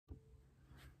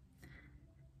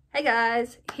Hey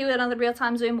guys, here with another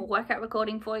real-time Zoom workout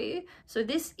recording for you. So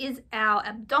this is our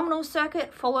abdominal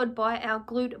circuit followed by our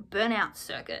glute burnout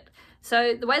circuit.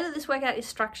 So the way that this workout is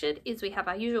structured is we have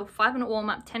our usual 5-minute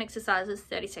warm-up, 10 exercises,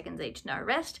 30 seconds each, no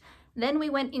rest. Then we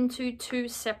went into two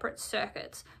separate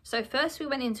circuits. So first we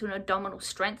went into an abdominal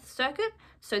strength circuit.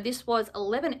 So this was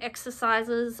 11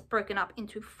 exercises broken up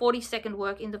into 40-second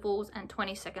work intervals and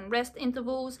 20-second rest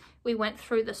intervals. We went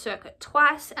through the circuit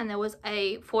twice and there was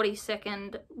a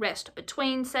 40-second rest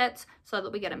between sets so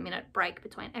that we get a minute break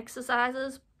between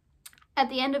exercises. At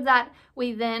the end of that,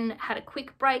 we then had a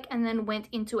quick break and then went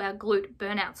into our glute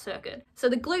burnout circuit. So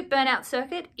the glute burnout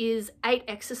circuit is 8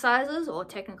 exercises, or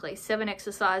technically 7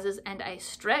 exercises and a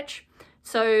stretch.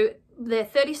 So they're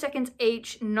 30 seconds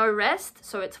each, no rest.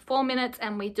 So it's 4 minutes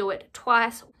and we do it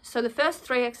twice. So the first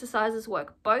 3 exercises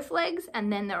work both legs,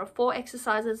 and then there are 4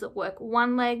 exercises that work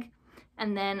one leg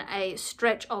and then a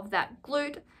stretch of that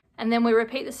glute. And then we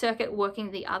repeat the circuit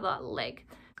working the other leg.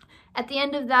 At the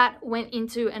end of that, went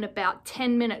into an about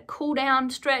 10-minute cool down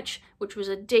stretch, which was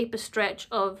a deeper stretch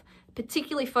of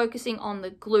particularly focusing on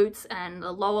the glutes and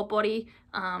the lower body,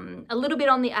 a little bit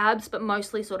on the abs, but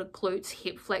mostly sort of glutes,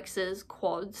 hip flexors,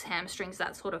 quads, hamstrings,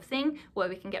 that sort of thing, where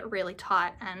we can get really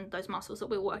tight, and those muscles that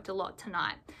we worked a lot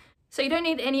tonight. So you don't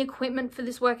need any equipment for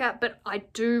this workout, but I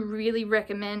do really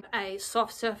recommend a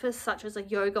soft surface such as a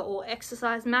yoga or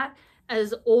exercise mat,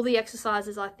 as all the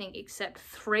exercises, I think, except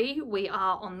 3, we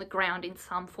are on the ground in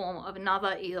some form or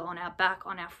another, either on our back,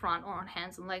 on our front, or on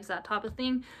hands and legs, that type of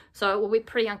thing. So we'll be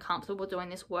pretty uncomfortable doing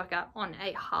this workout on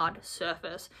a hard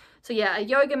surface. So yeah, a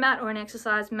yoga mat or an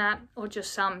exercise mat, or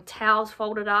just some towels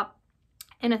folded up,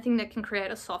 anything that can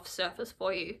create a soft surface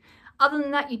for you. Other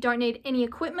than that, you don't need any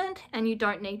equipment and you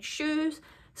don't need shoes.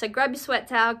 So grab your sweat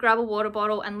towel, grab a water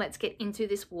bottle, and let's get into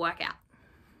this workout.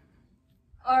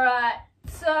 All right.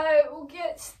 So we'll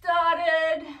get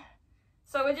started.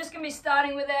 So we're just going to be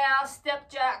starting with our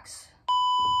step jacks.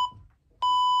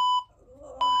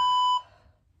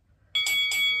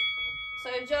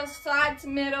 So just side to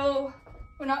middle.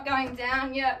 We're not going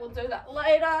down yet. We'll do that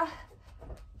later.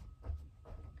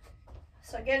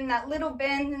 So getting that little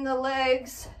bend in the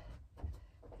legs.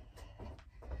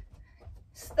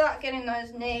 Start getting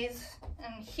those knees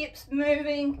and hips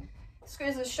moving.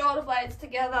 Squeeze the shoulder blades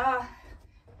together.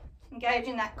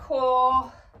 Engaging that core,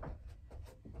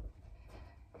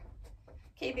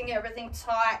 keeping everything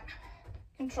tight,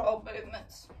 controlled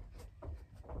movements.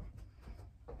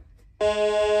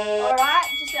 All right,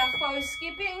 just our faux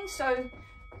skipping. So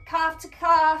calf to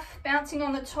calf, bouncing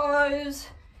on the toes,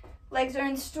 legs are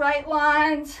in straight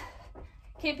lines,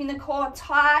 keeping the core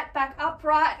tight, back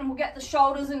upright, and we'll get the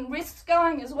shoulders and wrists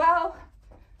going as well.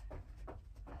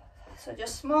 So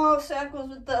just small circles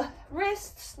with the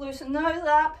wrists, loosen those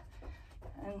up.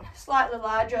 And slightly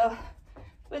larger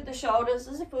with the shoulders,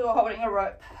 as if we were holding a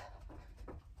rope.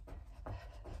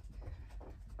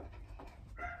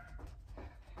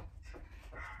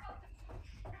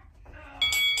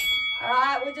 All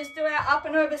right, we'll just do our up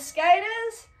and over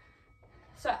skaters.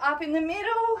 So up in the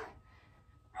middle,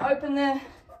 open the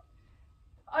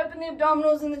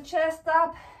abdominals and the chest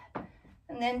up,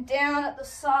 and then down at the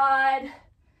side.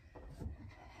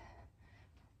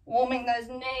 Warming those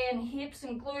knee and hips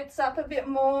and glutes up a bit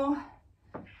more.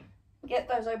 Get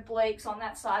those obliques on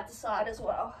that side to side as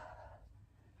well.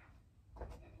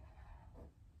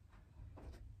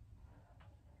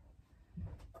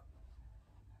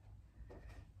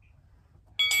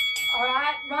 All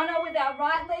right, runner with our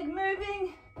right leg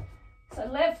moving. So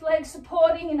left leg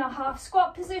supporting in a half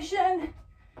squat position.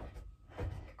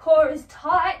 Core is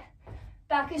tight,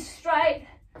 back is straight.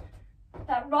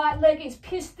 That right leg is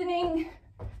pistoning.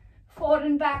 Forward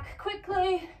and back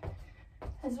quickly,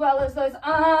 as well as those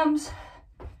arms,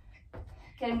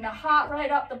 getting the heart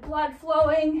rate up, the blood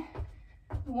flowing,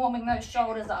 warming those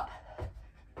shoulders up.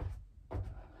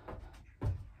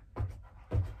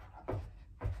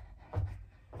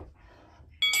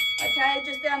 Okay,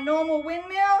 just our normal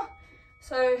windmill.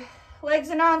 So legs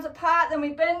and arms apart, then we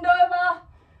bend over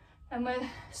and we're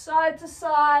side to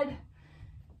side,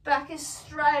 back is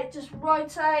straight, just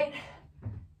rotate.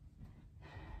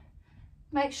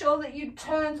 Make sure that you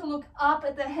turn to look up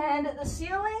at the hand at the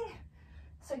ceiling.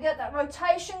 So get that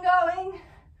rotation going.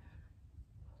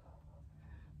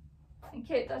 And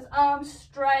keep those arms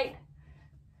straight.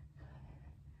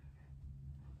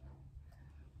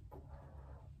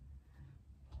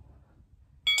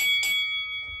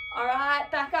 All right,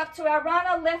 back up to our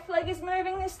runner. Left leg is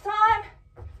moving this time.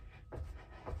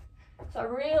 So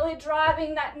really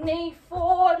driving that knee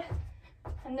forward,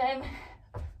 and then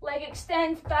leg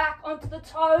extends back onto the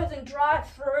toes and drive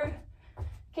through.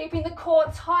 Keeping the core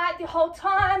tight the whole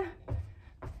time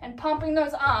and pumping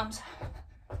those arms.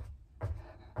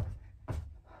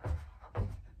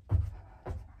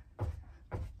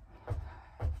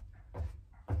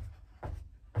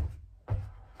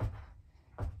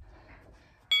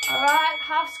 All right,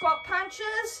 half squat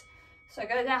punches. So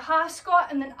go down half squat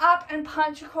and then up and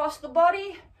punch across the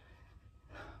body.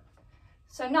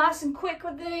 So nice and quick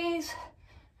with these.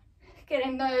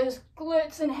 Getting those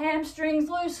glutes and hamstrings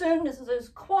loosened, this is those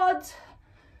quads.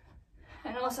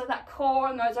 And also that core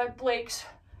and those obliques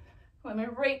when we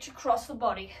reach across the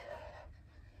body.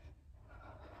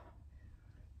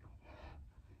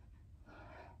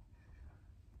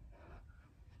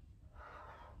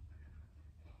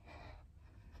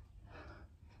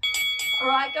 All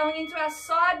right, going into our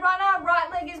side runner, right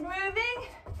leg is moving.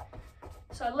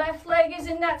 So left leg is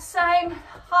in that same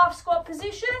half squat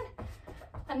position.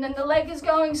 And then the leg is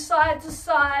going side to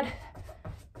side,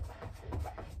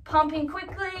 pumping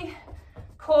quickly.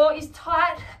 Core is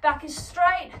tight, back is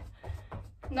straight,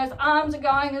 and those arms are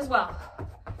going as well.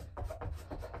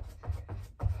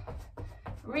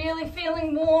 Really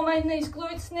feeling warm in these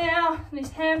glutes now,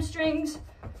 these hamstrings,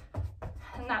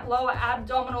 and that lower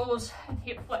abdominals and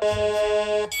hip flexors.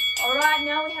 All right,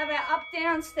 now we have our up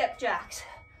down step jacks.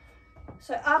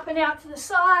 So up and out to the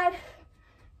side,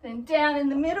 then down in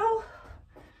the middle.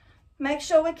 Make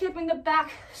sure we're keeping the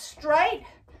back straight.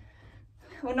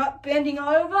 We're not bending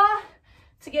over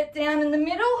to get down in the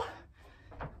middle.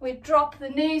 We drop the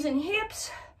knees and hips,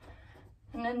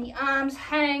 and then the arms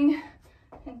hang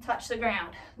and touch the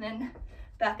ground. Then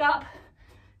back up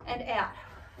and out.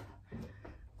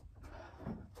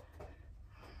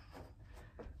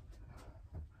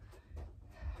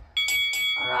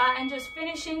 All right, and just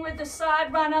finishing with the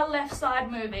side runner, left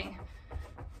side moving.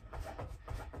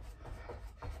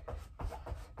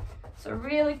 So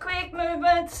really quick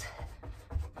movements.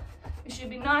 You should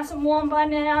be nice and warm by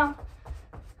now.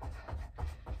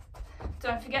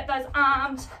 Don't forget those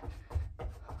arms.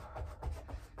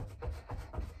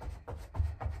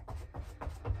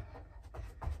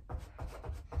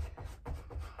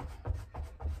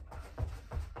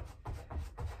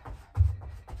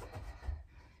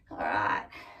 All right.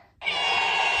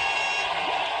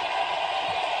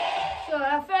 So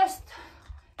our first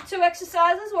two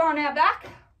exercises were on our back.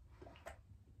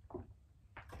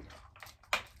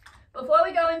 Before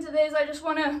we go into these, I just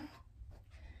want to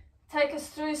take us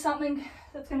through something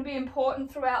that's going to be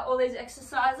important throughout all these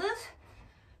exercises,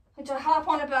 which I harp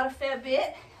on about a fair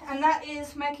bit, and that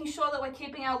is making sure that we're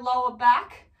keeping our lower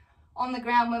back on the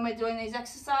ground when we're doing these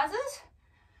exercises.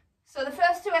 So the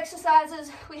first two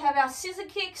exercises, we have our scissor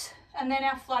kicks and then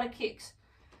our flutter kicks.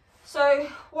 So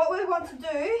what we want to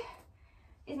do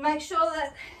is make sure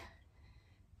that,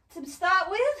 to start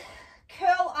with,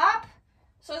 curl up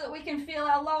so that we can feel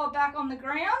our lower back on the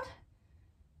ground,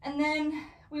 and then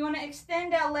we want to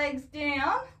extend our legs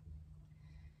down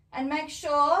and make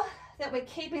sure that we're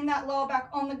keeping that lower back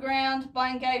on the ground by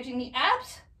engaging the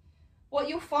abs. What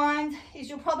you'll find is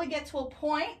you'll probably get to a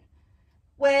point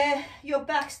where your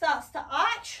back starts to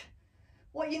arch.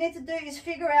 What you need to do is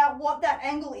figure out what that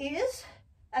angle is,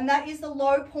 and that is the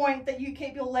low point that you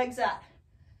keep your legs at.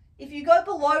 If you go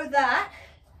below that,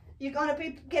 you're going to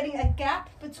be getting a gap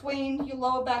between your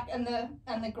lower back and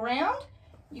the ground.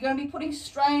 You're going to be putting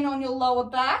strain on your lower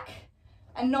back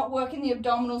and not working the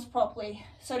abdominals properly.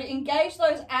 So to engage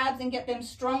those abs and get them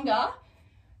stronger,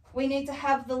 we need to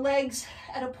have the legs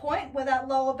at a point where that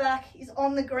lower back is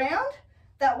on the ground.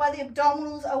 That way the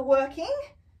abdominals are working.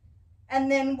 And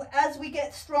then as we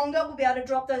get stronger, we'll be able to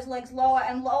drop those legs lower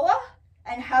and lower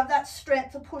and have that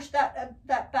strength to push that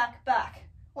back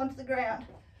onto the ground.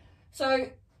 So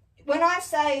when I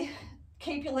say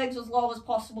keep your legs as low as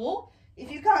possible,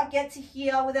 if you can't get to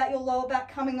here without your lower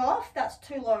back coming off, that's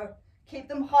too low. Keep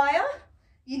them higher.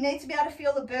 You need to be able to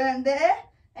feel the burn there,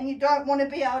 and you don't want to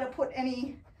be able to put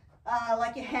any,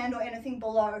 like your hand or anything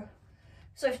below.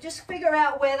 So just figure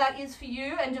out where that is for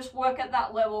you and just work at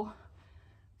that level.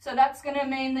 So that's going to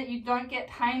mean that you don't get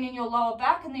pain in your lower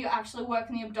back and that you're actually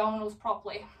working the abdominals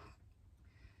properly.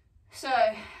 So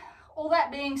all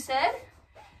that being said,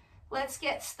 let's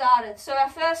get started. So our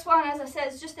first one, as I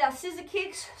said, is just our scissor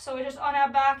kicks. So we're just on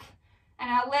our back and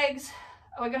our legs,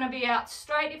 we're going to be out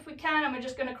straight if we can, and we're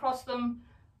just going to cross them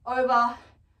over,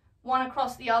 one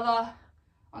across the other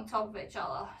on top of each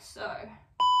other. So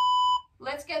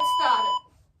let's get started.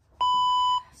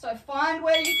 So find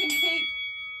where you can keep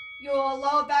your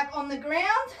lower back on the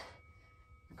ground,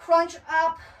 crunch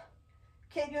up,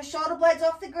 keep your shoulder blades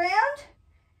off the ground,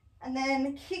 and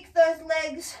then kick those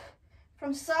legs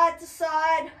from side to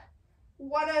side,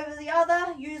 one over the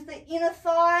other. Use the inner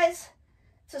thighs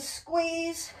to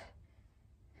squeeze,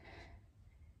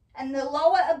 and the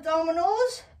lower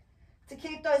abdominals to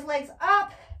keep those legs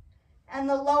up and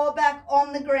the lower back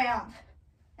on the ground,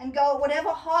 and go at whatever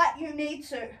height you need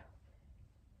to.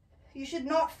 You should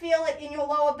not feel it in your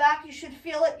lower back, you should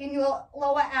feel it in your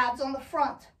lower abs on the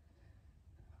front.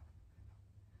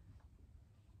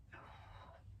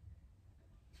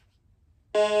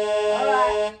 All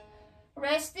right,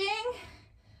 resting.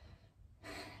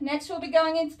 Next we'll be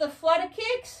going into the flutter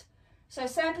kicks. So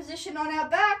same position on our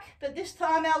back, but this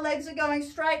time our legs are going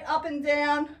straight up and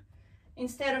down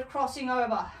instead of crossing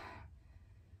over.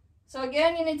 So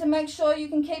again, you need to make sure you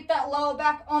can keep that lower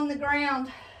back on the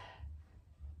ground.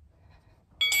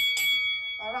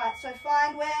 All right, so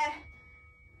find where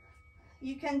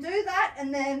you can do that,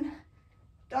 and then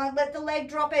don't let the leg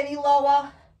drop any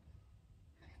lower.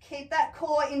 Keep that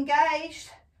core engaged.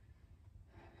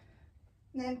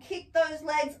 And then kick those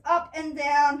legs up and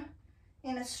down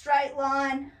in a straight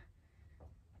line.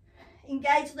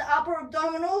 Engage the upper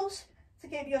abdominals to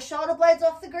keep your shoulder blades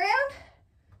off the ground,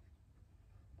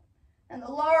 and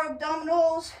the lower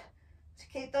abdominals to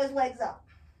keep those legs up.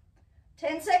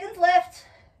 10 seconds left.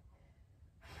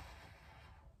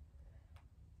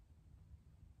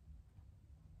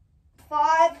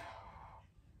 5.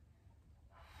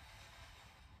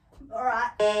 All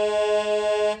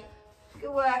right. Good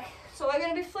work. So we're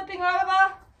going to be flipping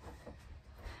over.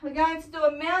 We're going to do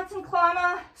a mountain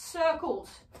climber circles.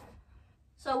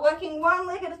 So working one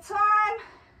leg at a time.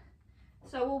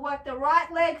 So we'll work the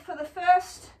right leg for the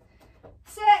first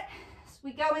set. So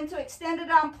we go into extended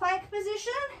arm plank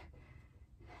position.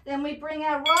 Then we bring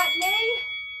our right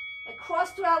knee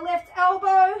across to our left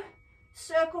elbow.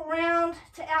 Circle round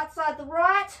to outside the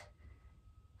right.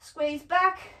 Squeeze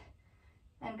back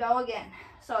and go again.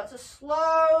 So it's a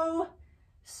slow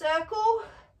circle.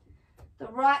 The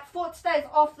right foot stays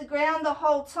off the ground the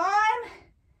whole time.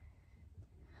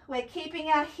 We're keeping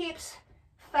our hips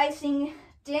facing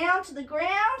down to the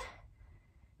ground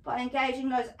by engaging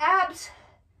those abs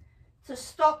to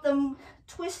stop them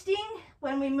twisting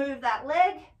when we move that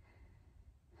leg.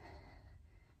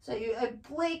 So you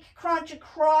oblique crunch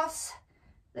across,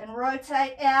 then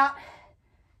rotate out,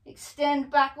 extend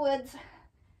backwards,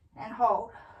 and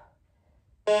hold.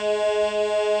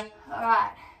 All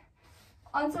right,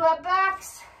 onto our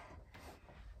backs.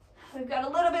 We've got a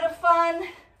little bit of fun.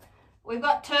 We've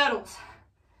got turtles.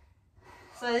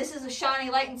 So this is a Shiny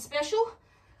Layton special.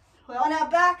 We're on our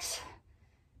backs,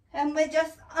 and we're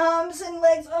just arms and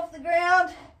legs off the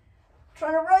ground,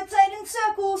 trying to rotate in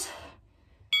circles.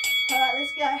 All right,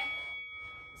 let's go.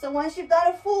 So once you've done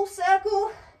a full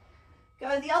circle,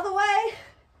 go the other way.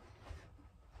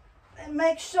 And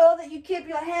make sure that you keep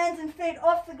your hands and feet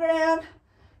off the ground.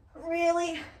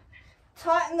 Really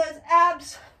tighten those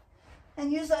abs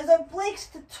and use those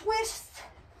obliques to twist.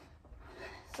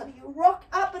 So you rock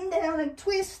up and down and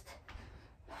twist.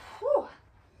 Whew.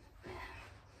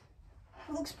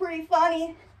 Looks pretty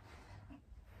funny.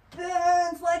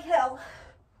 Burns like hell.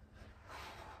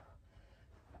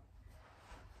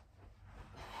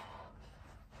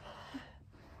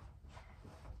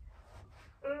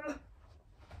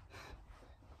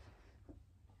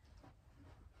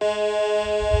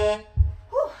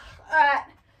 Alright,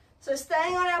 so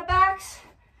staying on our backs.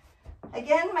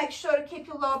 Again, make sure to keep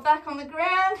your lower back on the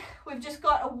ground. We've just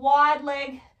got a wide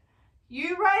leg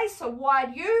U raise, a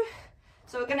wide U.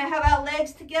 So we're going to have our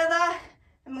legs together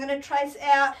and we're going to trace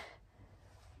out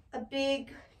a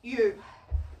big U.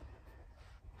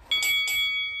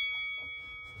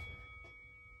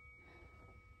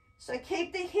 So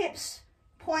keep the hips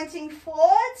pointing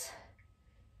forwards.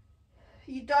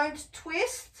 You don't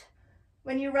twist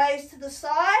when you raise to the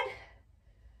side,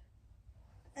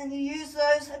 and you use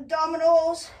those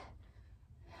abdominals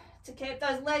to keep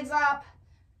those legs up,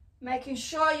 making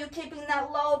sure you're keeping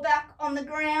that lower back on the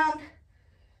ground.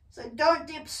 So don't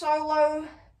dip so low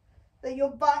that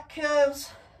your butt curves.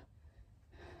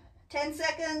 10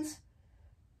 seconds.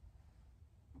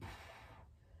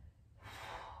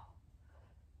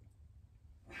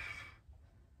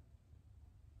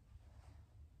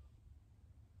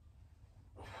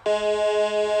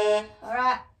 All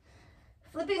right,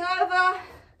 flipping over.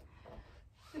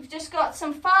 We've just got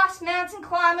some fast mountain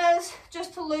climbers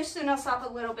just to loosen us up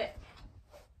a little bit.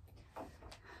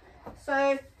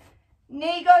 So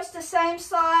knee goes to same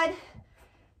side,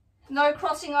 no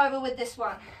crossing over with this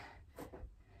one.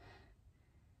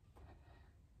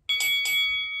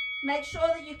 Make sure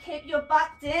that you keep your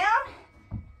butt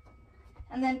down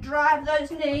and then drive those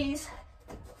knees.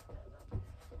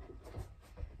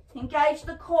 Engage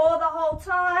the core the whole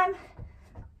time,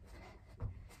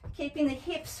 keeping the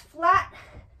hips flat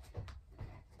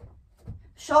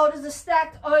Shoulders are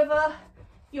stacked over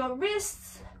your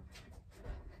wrists.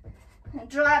 And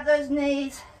drive those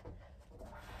knees.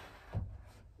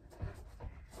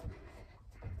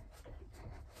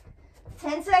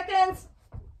 Ten seconds.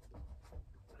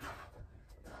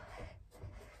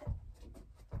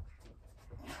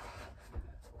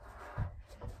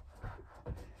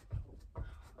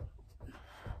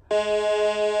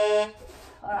 All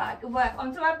right, good work.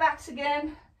 Onto our backs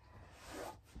again.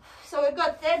 So we've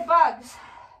got dead bugs.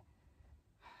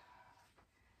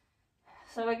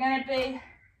 So we're going to be,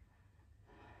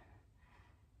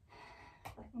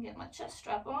 if I can get my chest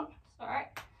strap on, sorry.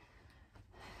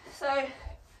 So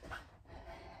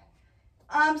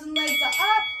arms and legs are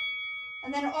up,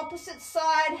 and then opposite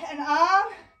side and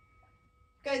arm,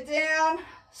 go down,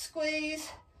 squeeze,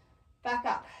 back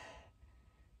up.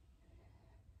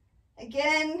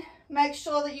 Again, make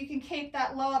sure that you can keep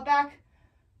that lower back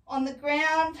on the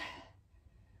ground.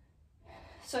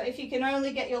 So if you can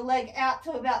only get your leg out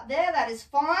to about there, that is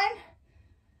fine.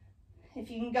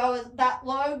 If you can go that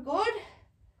low, good.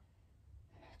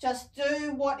 Just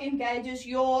do what engages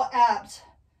your abs.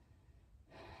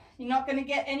 You're not going to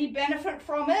get any benefit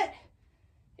from it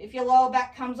if your lower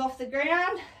back comes off the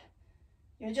ground.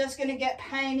 You're just going to get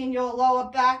pain in your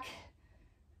lower back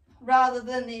rather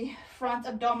than the front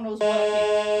abdominals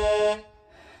working.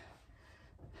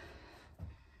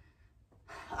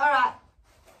 All right,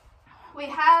 we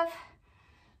have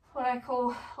what I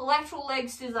call a lateral leg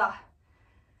scissor.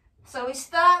 So we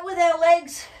start with our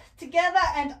legs together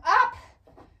and up.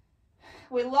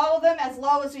 We lower them as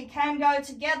low as we can go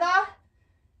together.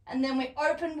 And then we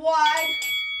open wide,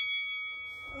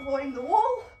 avoiding the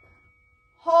wall.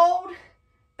 Hold,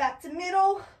 back to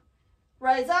middle,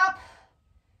 raise up,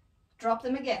 drop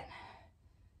them again.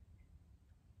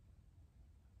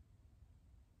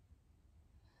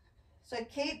 So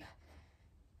keep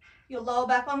your lower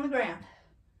back on the ground.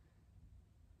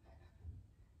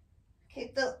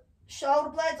 Keep the shoulder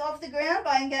blades off the ground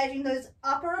by engaging those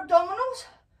upper abdominals.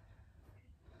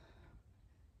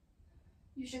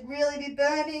 You should really be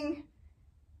burning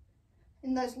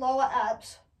in those lower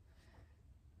abs.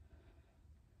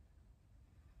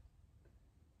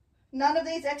 None of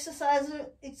these exercises,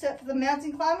 except for the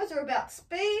mountain climbers, are about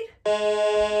speed.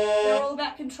 They're all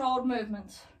about controlled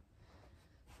movements.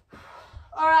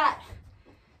 All right,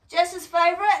 Jess's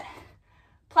favorite,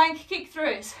 plank kick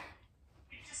throughs.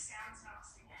 It just sounds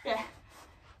nasty. Yeah.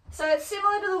 So it's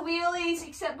similar to the wheelies,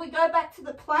 except we go back to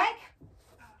the plank.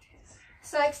 Oh, geez.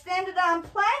 So extended arm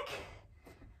plank.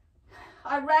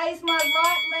 I raise my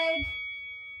right leg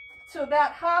to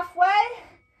about halfway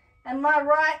and my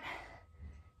right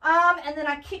arm, and then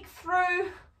I kick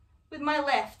through with my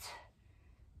left.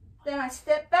 Then I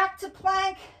step back to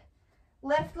plank.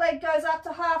 Left leg goes up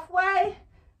to halfway,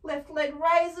 left leg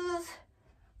raises,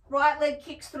 right leg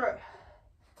kicks through.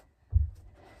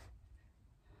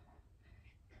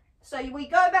 So we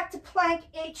go back to plank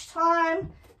each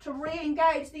time to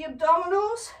re-engage the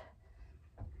abdominals,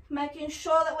 making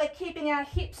sure that we're keeping our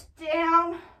hips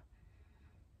down.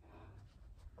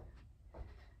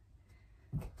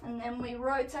 And then we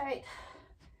rotate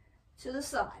to the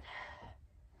side.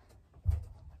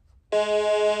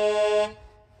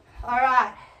 All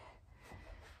right,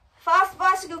 fast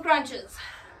bicycle crunches.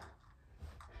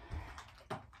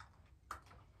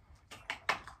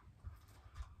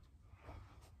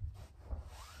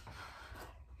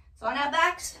 So on our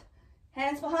backs,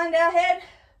 hands behind our head,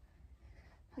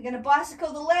 we're going to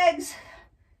bicycle the legs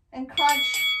and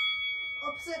crunch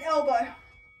opposite elbow.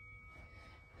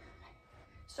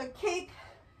 So keep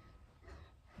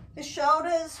the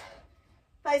shoulders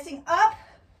facing up,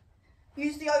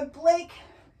 use the oblique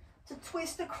to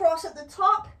twist across at the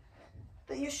top,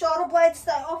 but your shoulder blades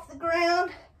stay off the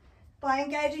ground by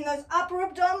engaging those upper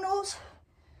abdominals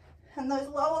and those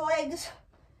lower legs.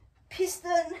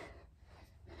 Piston,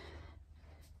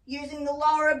 using the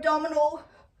lower abdominal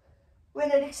when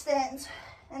it extends.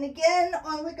 And again,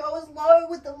 only go as low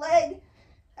with the leg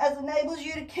as enables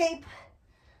you to keep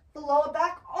the lower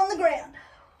back on the ground.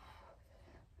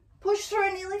 Push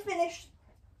through, nearly finished.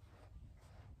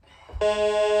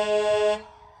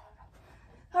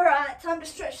 All right, time to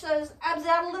stretch those abs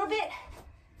out a little bit.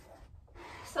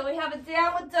 So we have a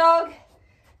downward dog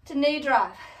to knee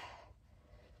drive.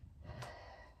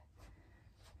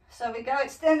 So we go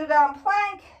extended arm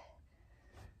plank,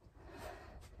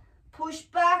 push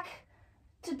back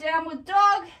to downward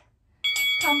dog,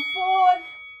 come forward,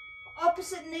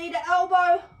 opposite knee to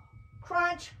elbow,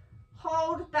 crunch,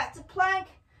 hold, back to plank,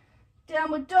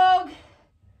 downward dog,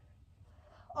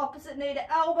 opposite knee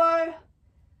to elbow,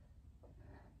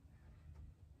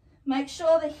 Make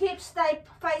sure the hips stay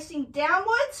facing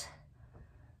downwards.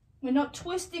 We're not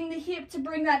twisting the hip to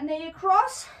bring that knee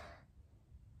across.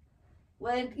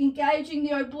 We're engaging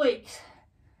the obliques.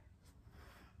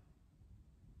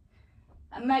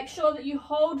 And make sure that you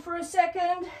hold for a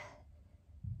second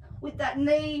with that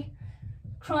knee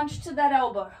crunched to that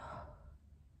elbow.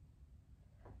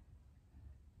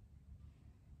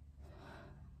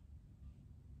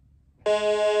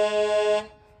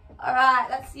 All right,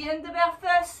 that's the end of our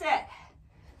first set.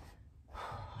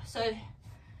 So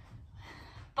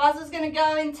buzzer's going to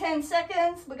go in 10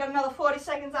 seconds. We've got another 40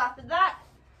 seconds after that.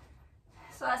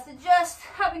 So I suggest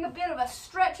having a bit of a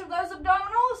stretch of those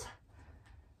abdominals.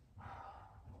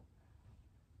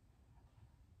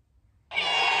 And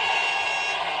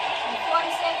 40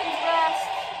 seconds rest.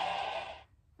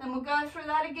 Then we'll go through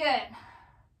that again.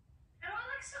 How do I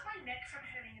like stop my neck from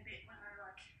hurting a bit when I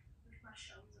like lift my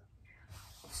shoulders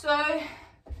up? So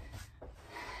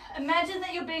imagine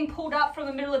that you're being pulled up from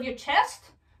the middle of your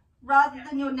chest rather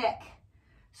than your neck.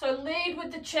 So lead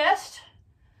with the chest.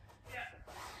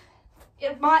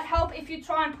 It might help if you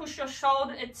try and push your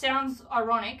shoulder. It sounds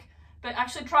ironic, but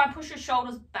actually try and push your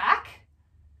shoulders back.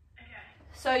 Okay.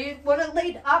 So you want to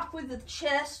lead up with the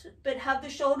chest, but have the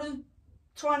shoulders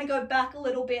trying to go back a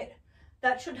little bit.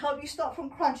 That should help you stop from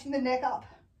crunching the neck up.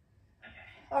 Okay.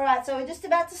 All right, so we're just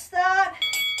about to start.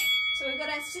 So we've got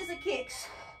our scissor kicks.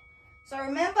 So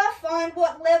remember, find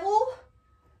what level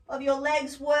of your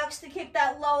legs works to keep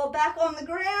that lower back on the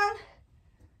ground.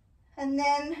 And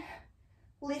then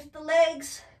lift the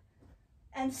legs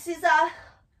and scissor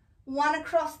one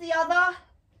across the other,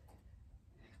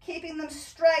 keeping them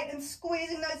straight and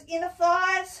squeezing those inner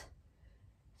thighs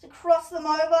to cross them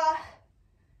over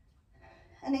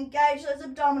and engage those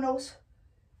abdominals.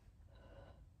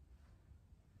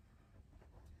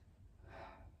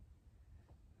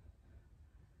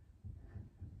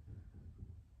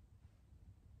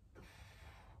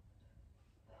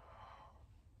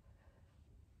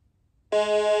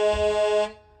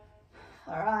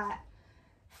 All right,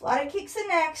 flutter kicks are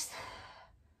next.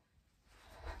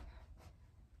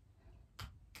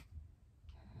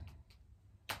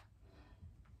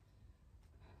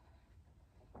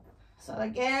 So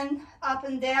again, up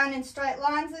and down in straight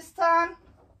lines this time.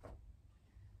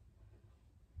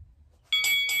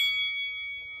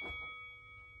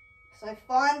 So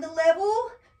find the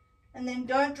level and then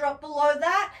don't drop below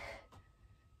that.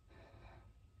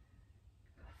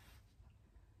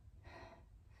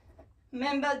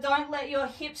 Remember, don't let your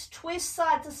hips twist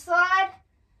side to side.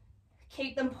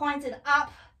 Keep them pointed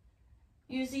up.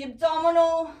 Use the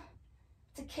abdominal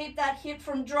to keep that hip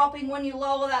from dropping when you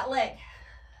lower that leg.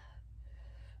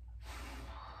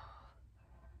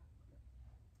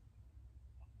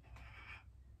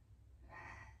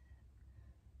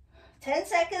 Ten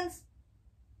seconds.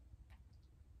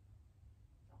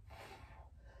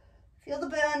 Feel the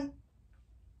burn.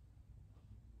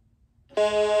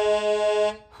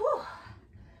 Whew.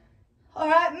 All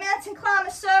right, mountain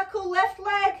climber circle, left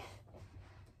leg.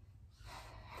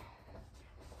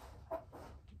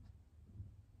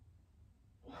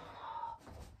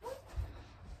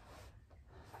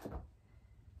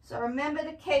 So remember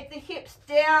to keep the hips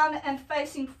down and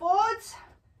facing forwards.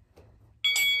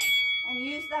 And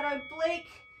use that oblique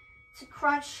to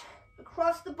crunch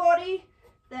across the body,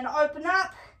 then open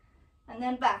up and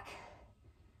then back.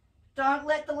 Don't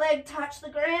let the leg touch the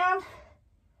ground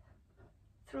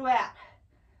throughout.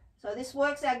 So this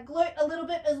works our glute a little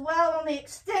bit as well on the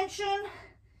extension.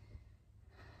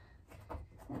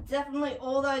 And definitely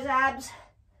all those abs,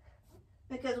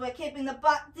 because we're keeping the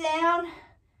butt down.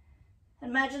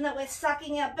 Imagine that we're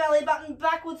sucking our belly button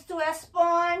backwards to our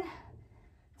spine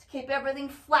to keep everything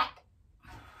flat.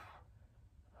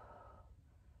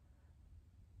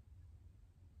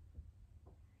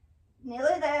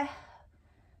 Nearly there.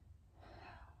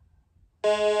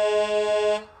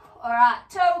 All right,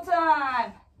 total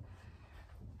time.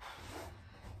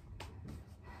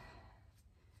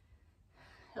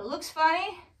 It looks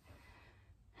funny.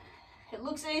 It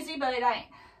looks easy, but it ain't.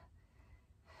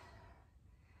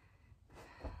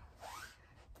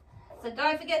 So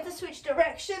don't forget to switch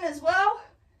direction as well,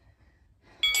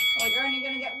 or you're only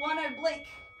going to get one oblique.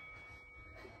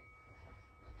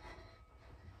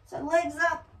 So legs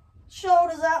up,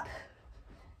 shoulders up.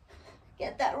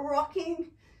 Get that rocking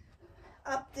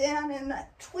up, down, and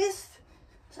that twist.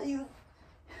 So you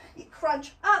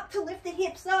crunch up to lift the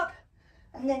hips up,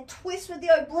 and then twist with the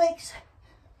obliques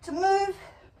to move.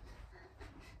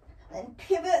 Then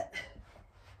pivot,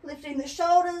 lifting the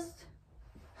shoulders,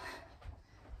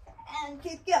 and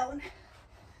keep going.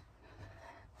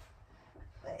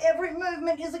 Every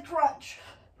movement is a crunch.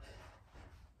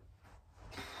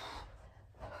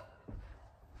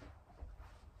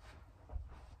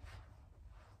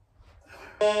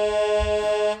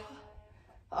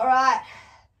 All right,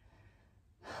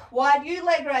 wide U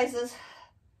leg raises.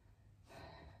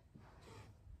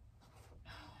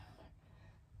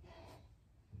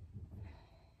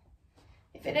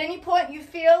 If at any point you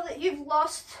feel that you've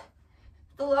lost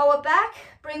the lower back,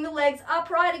 bring the legs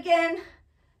upright again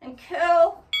and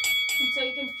curl until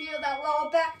you can feel that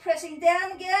lower back pressing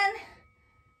down again.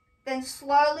 Then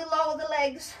slowly lower the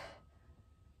legs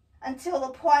until the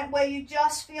point where you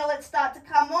just feel it start to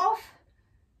come off,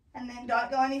 and then don't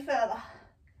go any further.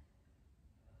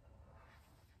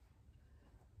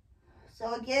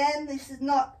 So again, this is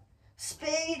not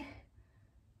speed,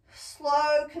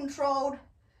 slow, controlled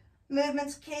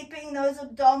movements, keeping those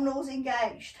abdominals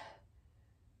engaged.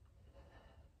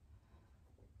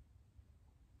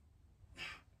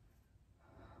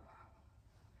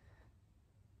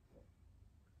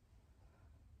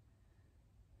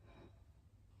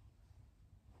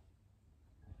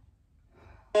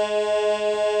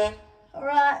 All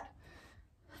right,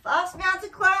 fast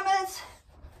mounted climbers.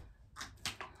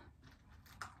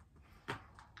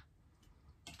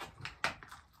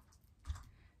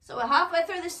 So we're halfway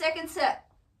through the second set.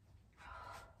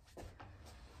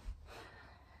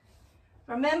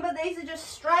 Remember, these are just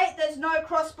straight, there's no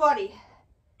crossbody.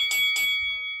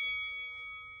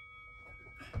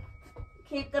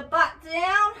 Keep the butt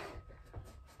down.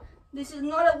 This is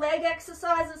not a leg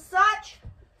exercise as such.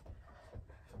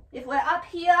 If we're up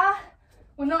here,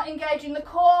 we're not engaging the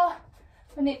core.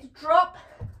 We need to drop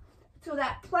to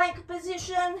that plank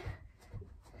position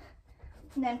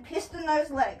and then piston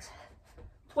those legs.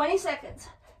 20 seconds.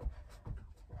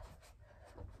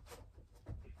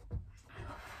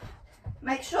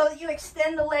 Make sure that you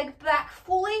extend the leg back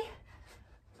fully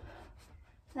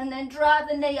and then drive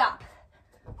the knee up.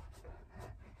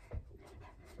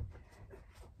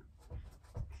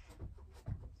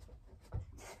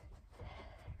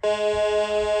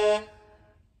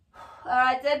 All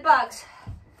right, dead bugs.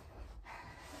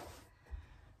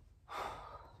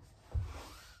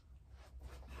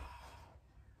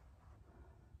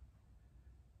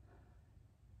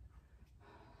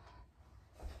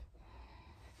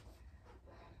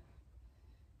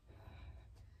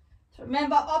 So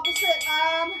remember, opposite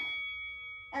arm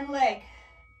and leg.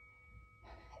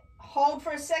 Hold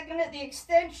for a second at the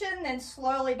extension, then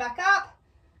slowly back up.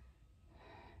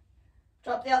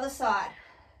 Drop the other side.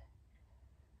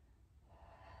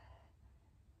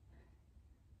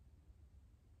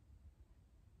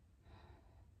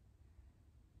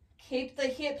 Keep the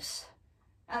hips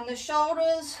and the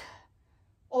shoulders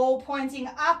all pointing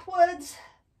upwards.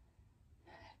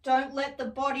 Don't let the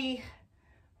body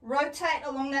rotate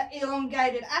along that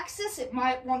elongated axis. It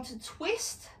might want to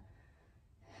twist.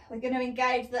 We're going to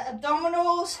engage the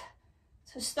abdominals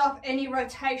to stop any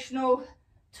rotational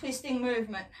twisting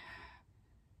movement.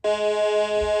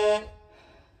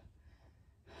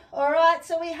 All right,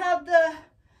 so we have the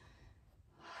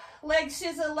leg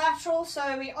scissor lateral,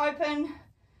 so we open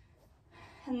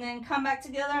and then come back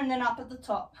together and then up at the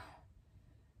top.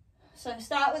 So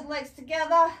start with legs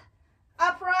together,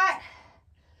 upright,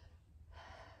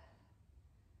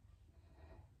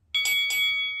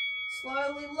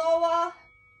 slowly lower,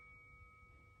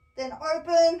 then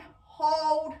open,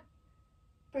 hold,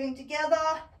 bring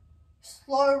together,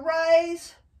 slow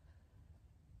raise,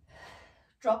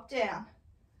 drop down.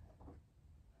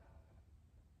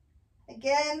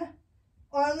 Again,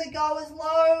 only go as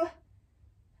low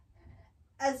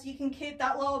as you can keep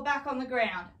that lower back on the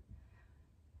ground.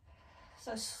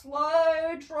 So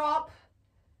slow drop,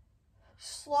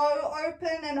 slow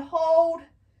open and hold,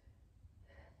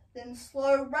 then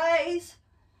slow raise,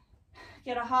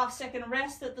 get a half-second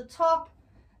rest at the top,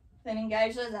 then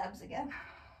engage those abs again.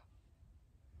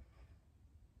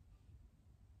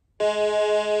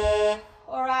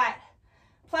 All right,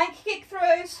 plank kick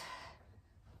throughs.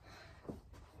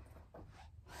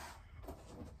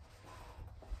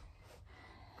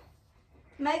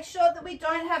 Make sure that we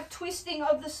don't have twisting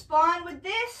of the spine with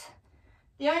this.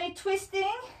 The only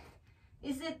twisting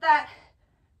is at that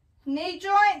knee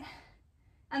joint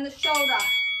and the shoulder.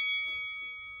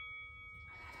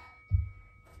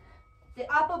 The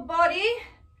upper body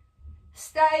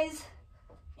stays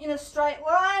in a straight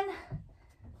line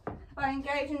by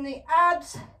engaging the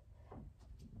abs.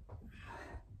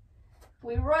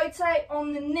 We rotate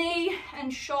on the knee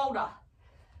and shoulder,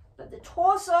 but the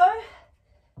torso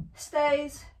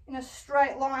stays in a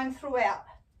straight line throughout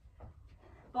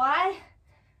by,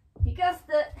 you guessed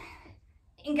it,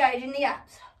 engaging the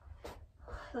abs.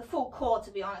 The full core,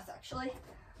 to be honest, actually.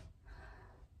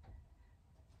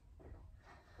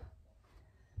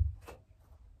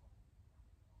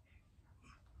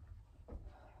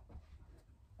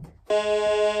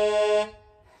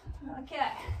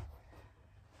 Okay.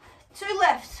 2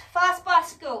 left, fast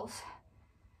bicycles.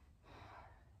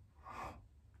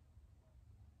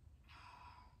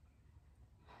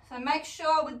 So make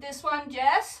sure with this one,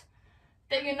 Jess,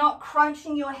 that you're not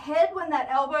crunching your head when that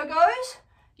elbow goes.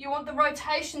 You want the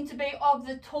rotation to be of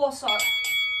the torso.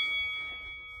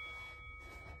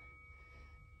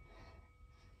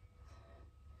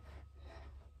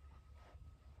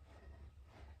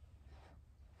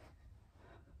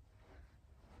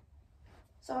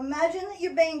 So imagine that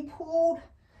you're being pulled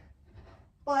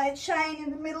by a chain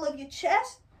in the middle of your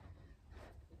chest.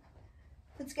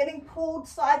 It's getting pulled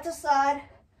side to side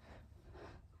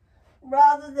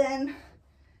rather than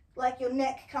like your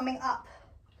neck coming up.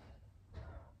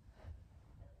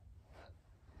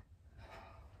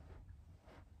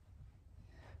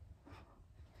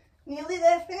 Nearly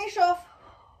there, finish off.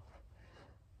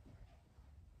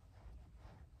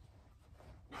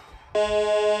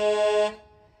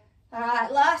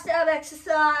 Alright, last ab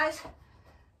exercise.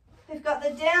 We've got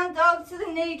the down dog to the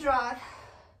knee drive.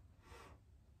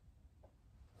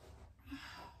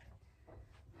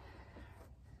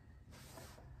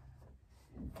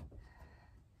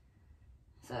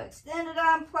 So extended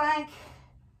arm plank.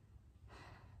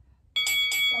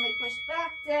 Then we push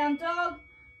back, down dog,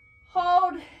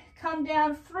 hold, come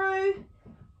down through,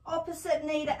 opposite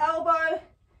knee to elbow,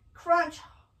 crunch,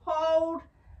 hold,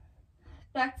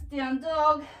 back to down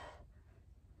dog.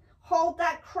 Hold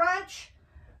that crunch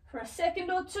for a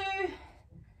second or 2.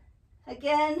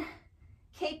 Again,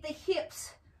 keep the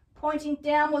hips pointing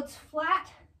downwards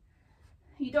flat.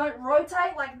 You don't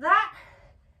rotate like that.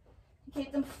 You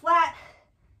keep them flat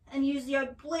and use the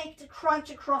oblique to crunch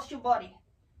across your body.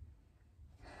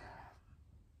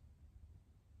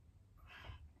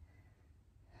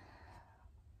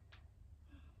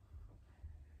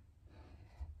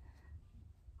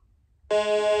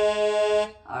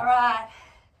 All right.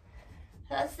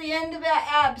 That's the end of our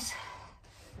abs.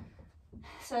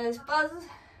 So this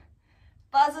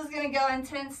buzzer's going to go in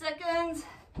 10 seconds.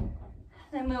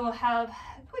 Then we will have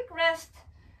a quick rest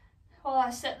while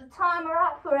I set the timer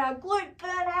up for our glute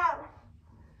burnout.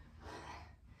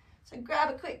 So grab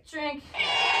a quick drink.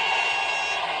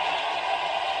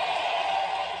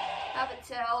 Have a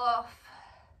towel off.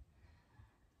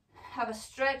 Have a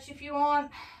stretch if you want.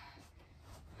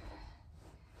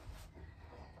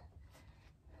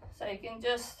 So you can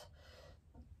just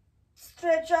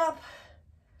stretch up.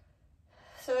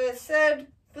 So as said,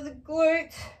 for the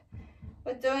glute,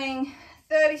 we're doing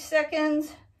 30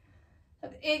 seconds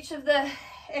of each of the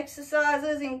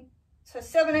exercises, so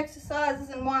 7 exercises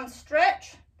and 1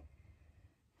 stretch.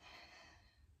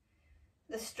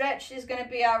 The stretch is going to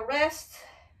be our rest.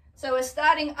 So we're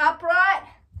starting upright.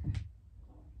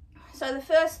 So the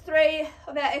first 3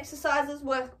 of our exercises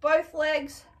work both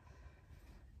legs.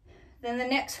 Then the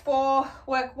next 4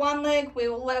 work one leg. We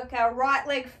will work our right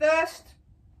leg first.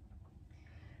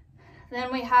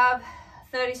 Then we have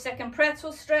 30-second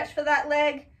pretzel stretch for that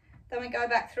leg. Then we go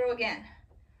back through again.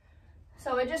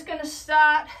 So we're just going to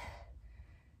start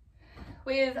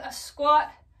with a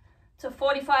squat to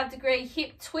 45-degree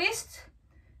hip twist.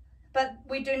 But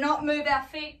we do not move our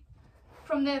feet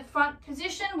from their front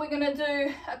position. We're going to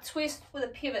do a twist with a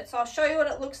pivot. So I'll show you what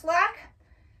it looks like.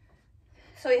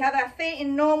 So we have our feet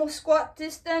in normal squat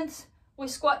distance. We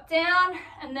squat down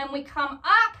and then we come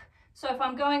up. So if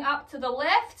I'm going up to the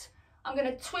left, I'm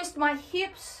going to twist my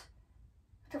hips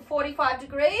to 45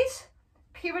 degrees,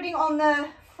 pivoting on the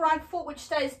front foot which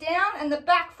stays down, and the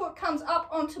back foot comes up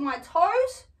onto my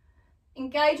toes,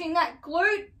 engaging that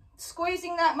glute,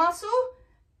 squeezing that muscle,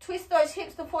 twist those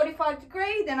hips to 45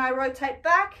 degrees, then I rotate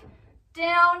back,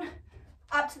 down,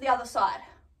 up to the other side.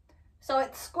 So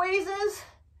it squeezes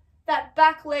that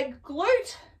back leg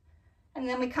glute, and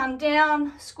then we come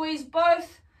down, squeeze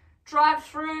both, drive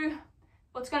through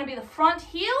what's going to be the front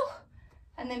heel,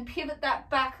 and then pivot that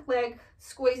back leg,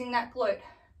 squeezing that glute.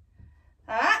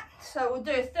 All right, so we'll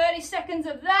do 30 seconds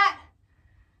of that.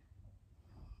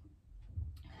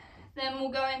 Then we'll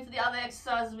go into the other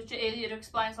exercises which are easier to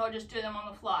explain, so I'll just do them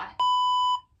on the fly.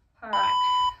 All right.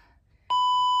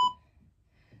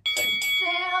 So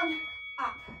down,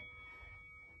 up.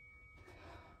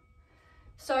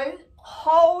 So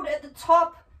hold at the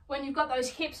top when you've got those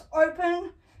hips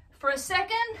open for a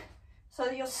second, so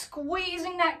that you're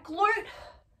squeezing that glute.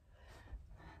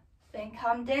 Then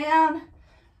come down,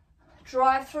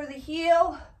 drive through the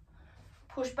heel,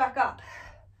 push back up.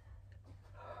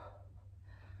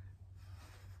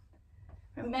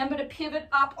 Remember to pivot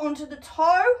up onto the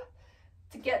toe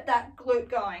to get that glute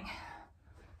going.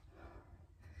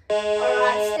 All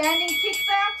right, standing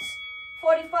kickbacks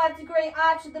 45-degree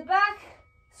arch at the back,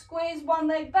 squeeze one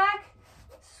leg back,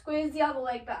 squeeze the other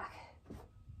leg back.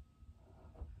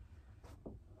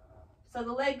 So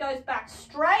the leg goes back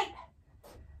straight,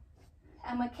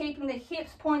 and we're keeping the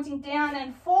hips pointing down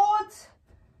and forwards,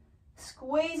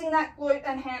 squeezing that glute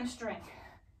and hamstring.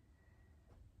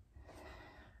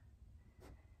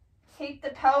 Keep the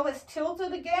pelvis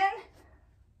tilted again,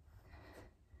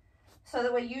 so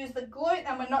that we use the glute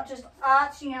and we're not just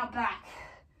arching our back.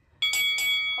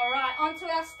 All right, onto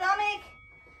our stomach.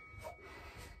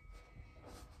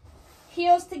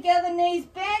 Heels together, knees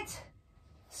bent.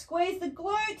 Squeeze the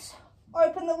glutes,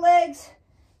 open the legs,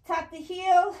 tap the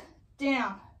heel,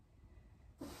 down.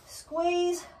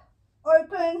 Squeeze,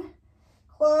 open,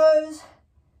 close,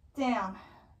 down.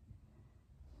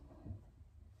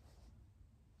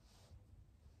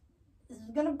 This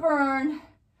is gonna burn.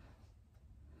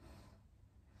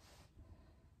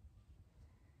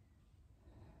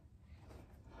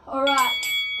 All right,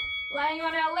 laying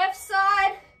on our left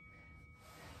side,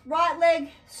 right leg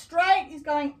straight is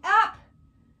going up,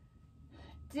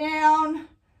 down,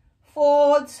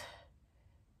 forwards,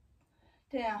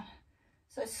 down.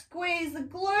 So squeeze the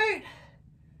glute.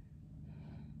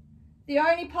 The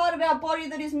only part of our body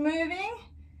that is moving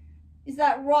is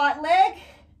that right leg,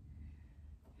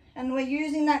 and we're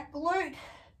using that glute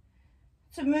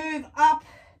to move up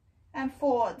and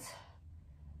forwards.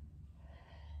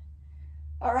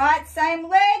 All right, same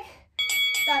leg.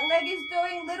 That leg is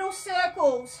doing little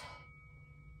circles.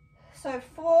 So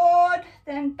forward,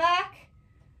 then back.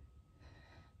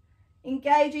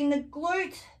 Engaging the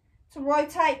glute to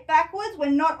rotate backwards. We're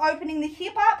not opening the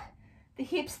hip up. The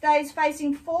hip stays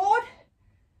facing forward.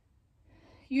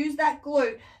 Use that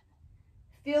glute.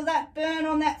 Feel that burn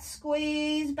on that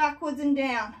squeeze backwards and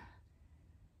down.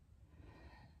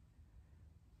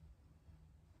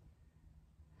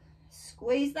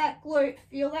 Squeeze that glute,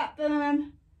 feel that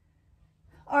burn.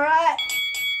 All right,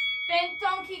 bent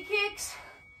donkey kicks.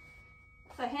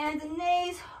 So hands and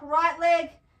knees, right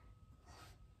leg,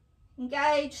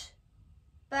 engage,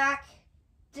 back,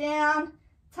 down,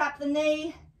 tap the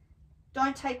knee.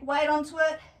 Don't take weight onto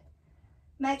it.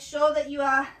 Make sure that you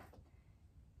are,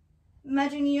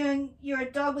 imagine you're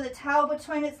a dog with a tail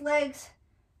between its legs,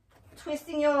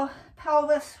 twisting your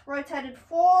pelvis rotated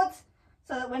forwards,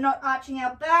 so that we're not arching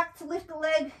our back. To lift the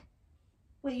leg,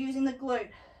 we're using the glute.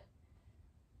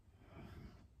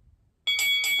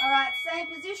 All right, same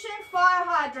position, fire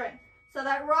hydrant. So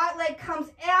that right leg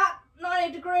comes out,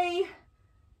 90 degree,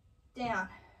 down.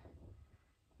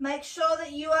 Make sure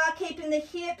that you are keeping the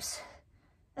hips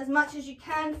as much as you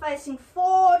can facing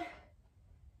forward.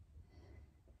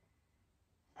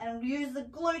 And use the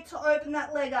glute to open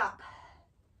that leg up.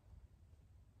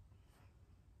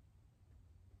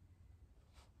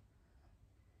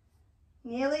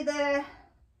 Nearly there.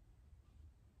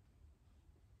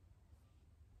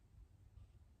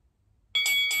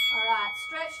 All right,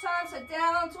 stretch time, so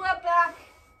down onto our back.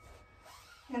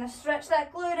 I'm gonna stretch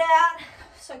that glute out.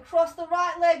 So cross the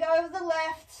right leg over the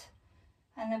left,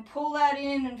 and then pull that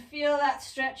in and feel that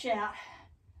stretch out.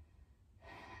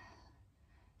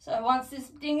 So once this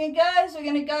dinger goes, we're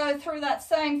gonna go through that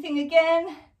same thing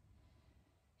again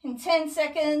in 10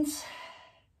 seconds,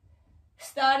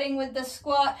 starting with the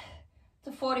squat to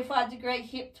 45-degree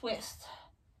hip twist.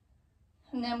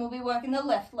 And then we'll be working the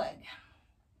left leg.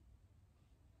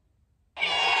 All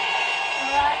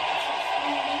right,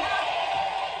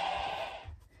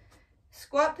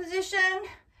 squat position,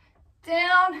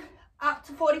 down, up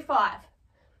to 45.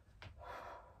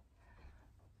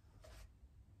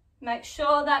 Make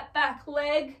sure that back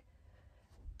leg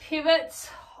pivots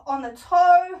on the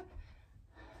toe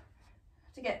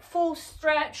to get full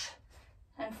stretch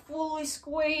and fully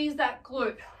squeeze that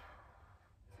glute.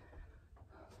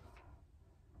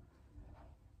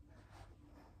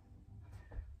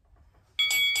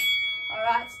 All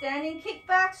right, standing kick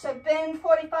back, so bend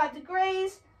 45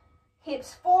 degrees,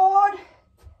 hips forward,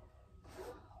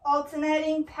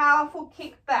 alternating powerful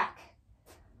kick back.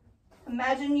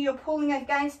 Imagine you're pulling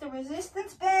against a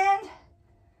resistance band,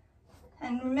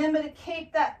 and remember to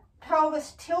keep that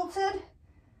pelvis tilted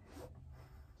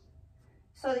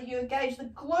so that you engage the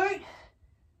glute,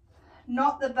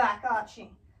 not the back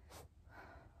arching.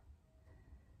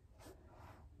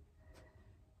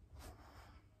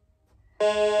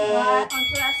 Right,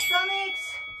 onto our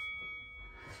stomachs.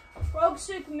 Frog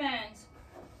Supermans.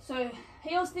 So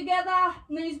heels together,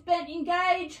 knees bent,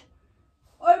 engage,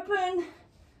 open,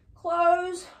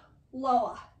 close,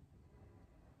 lower.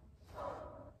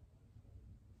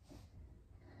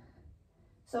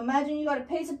 So imagine you got a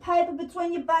piece of paper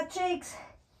between your butt cheeks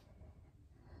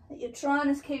that you're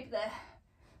trying to keep there.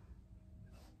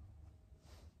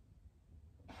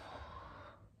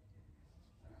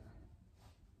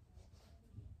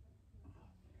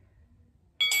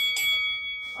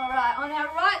 right, on our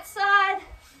right side,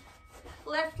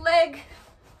 left leg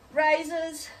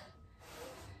raises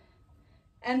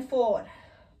and forward.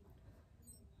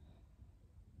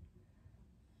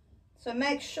 So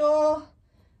make sure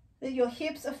that your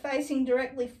hips are facing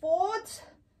directly forwards.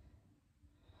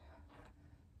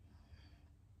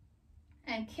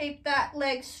 And keep that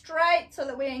leg straight so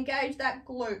that we engage that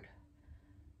glute.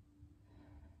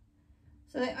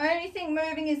 So the only thing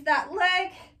moving is that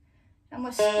leg, and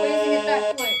we're squeezing at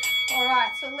that glute. All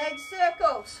right, so leg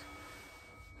circles.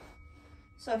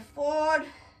 So forward,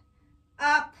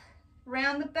 up,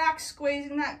 round the back,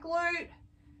 squeezing that glute.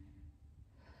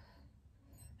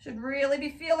 Should really be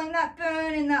feeling that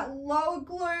burn in that lower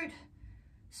glute,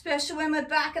 especially when we're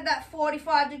back at that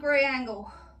 45-degree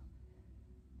angle.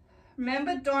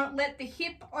 Remember, don't let the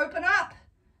hip open up.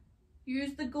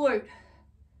 Use the glute.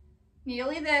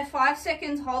 Nearly there, 5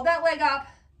 seconds, hold that leg up.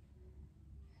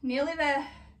 Nearly there.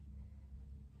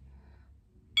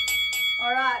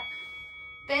 All right,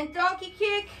 bent donkey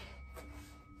kick.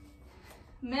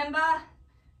 Remember,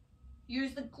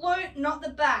 use the glute, not the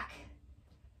back.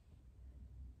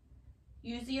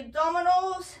 Use the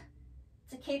abdominals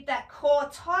to keep that core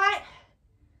tight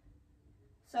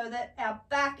so that our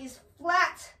back is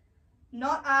flat,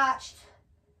 not arched.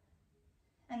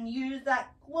 And use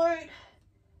that glute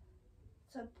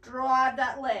to drive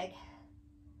that leg.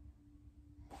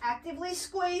 Actively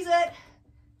squeeze it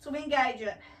to engage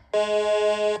it. All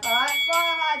right,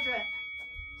 fire hydrant.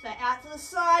 So out to the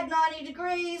side, 90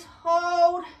 degrees,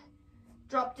 hold,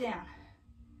 drop down.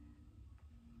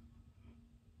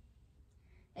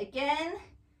 Again,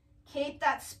 keep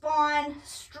that spine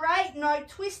straight, no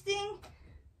twisting.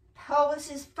 Pelvis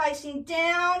is facing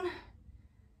down.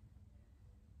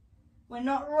 We're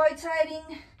not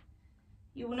rotating.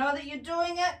 You will know that you're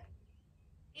doing it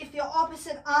if your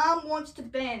opposite arm wants to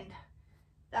bend.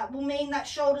 That will mean that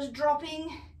shoulder's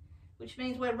dropping, which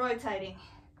means we're rotating.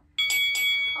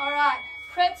 All right,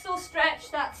 pretzel stretch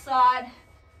that side.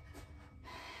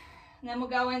 And then we'll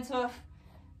go into a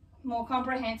more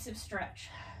comprehensive stretch.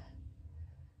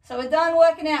 So we're done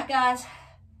working out, guys.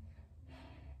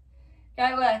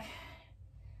 Great work.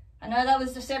 I know that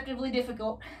was deceptively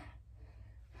difficult.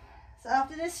 So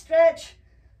after this stretch,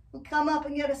 we'll come up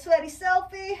and get a sweaty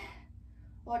selfie,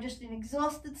 or just an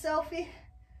exhausted selfie,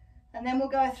 and then we'll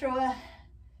go through a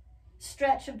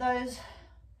stretch of those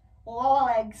lower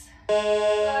legs.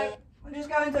 So we'll just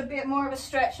go into a bit more of a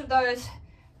stretch of those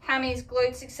hammies,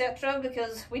 glutes, etc.,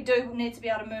 because we do need to be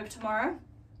able to move tomorrow.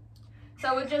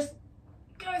 So we'll just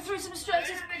go through some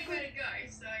stretches. I don't have anywhere to go,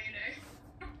 so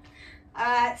you know.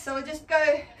 Alright, so we'll just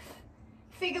go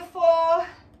figure 4.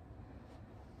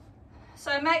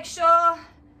 So make sure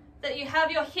that you have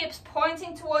your hips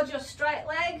pointing towards your straight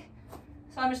leg.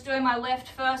 So I'm just doing my left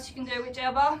first, you can do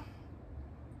whichever.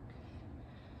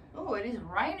 Oh, it is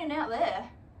raining out there.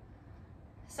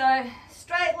 So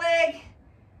straight leg,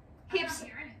 hips. I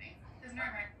can't hear anything. There's no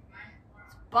rain.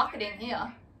 It's bucketing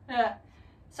here. Yeah.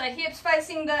 So hips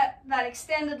facing that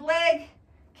extended leg,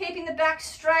 keeping the back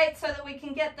straight so that we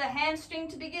can get the hamstring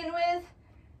to begin with.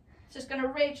 Just going to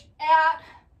reach out.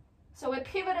 So we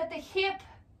pivot at the hip,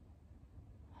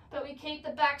 but we keep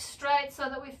the back straight so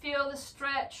that we feel the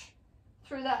stretch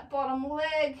through that bottom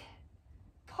leg.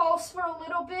 Pulse for a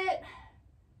little bit.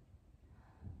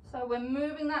 So we're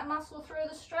moving that muscle through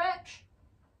the stretch.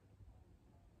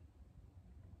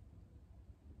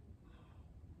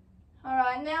 All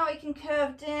right, now we can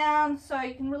curve down. So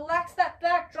you can relax that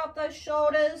back, drop those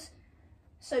shoulders.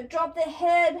 So drop the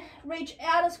head, reach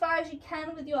out as far as you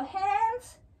can with your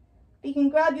hands. You can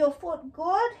grab your foot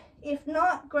good. If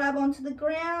not, grab onto the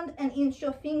ground and inch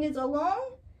your fingers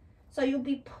along. So you'll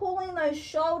be pulling those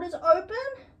shoulders open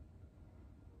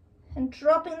and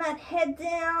dropping that head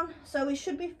down. So we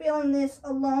should be feeling this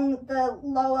along the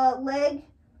lower leg,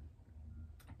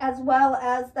 as well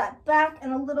as that back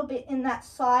and a little bit in that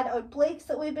side obliques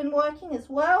that we've been working as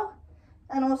well,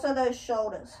 and also those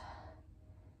shoulders.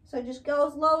 So just go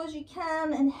as low as you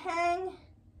can and hang.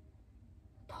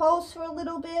 Pulse for a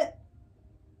little bit.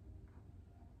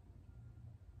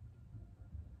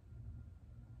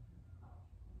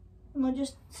 And we'll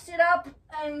just sit up,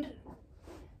 and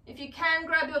if you can,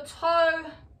 grab your toe,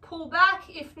 pull back.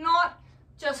 If not,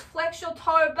 just flex your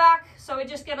toe back so we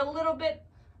just get a little bit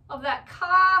of that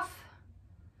calf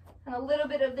and a little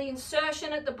bit of the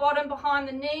insertion at the bottom behind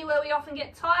the knee where we often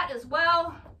get tight as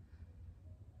well.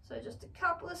 So just a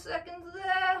couple of seconds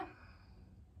there.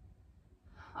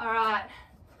 All right,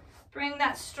 bring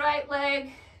that straight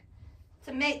leg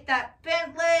to meet that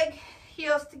bent leg,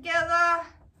 heels together.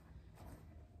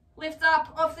 Lift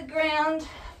up off the ground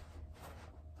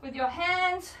with your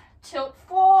hands. tilt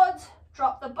forwards,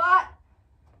 drop the butt.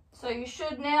 So you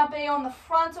should now be on the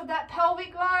front of that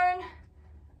pelvic bone.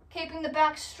 Keeping the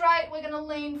back straight, we're going to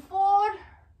lean forward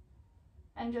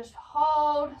and just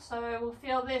hold. So we'll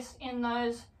feel this in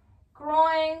those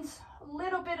groins, a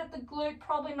little bit at the glute,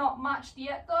 probably not much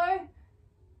yet though,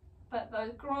 but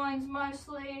those groins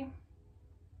mostly.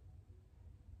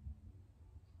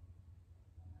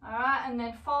 All right, and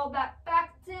then fold that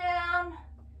back down.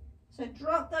 So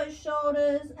drop those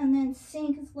shoulders and then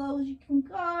sink as low as you can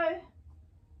go.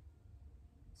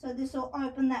 So this will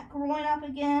open that groin up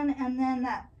again, and then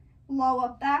that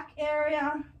lower back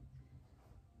area,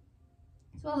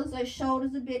 as well as those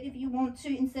shoulders a bit if you want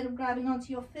to, instead of grabbing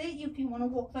onto your feet, if you want to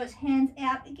walk those hands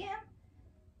out again.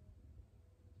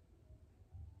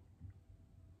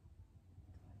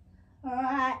 All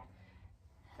right,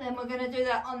 then we're going to do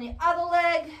that on the other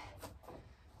leg.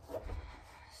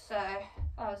 So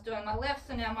I was doing my left,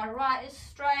 so now my right is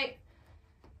straight.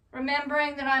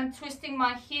 Remembering that I'm twisting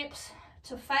my hips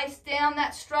to face down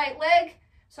that straight leg.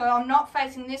 So I'm not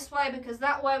facing this way, because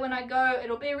that way when I go,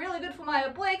 it'll be really good for my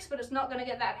obliques, but it's not going to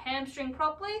get that hamstring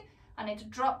properly. I need to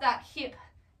drop that hip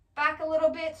back a little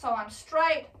bit so I'm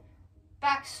straight,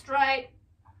 back straight,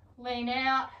 lean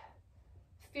out,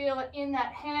 feel it in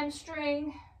that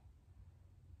hamstring,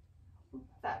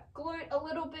 that glute a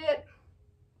little bit,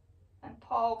 and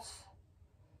pulse.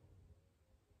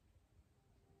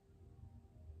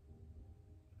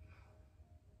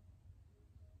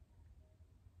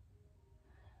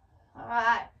 All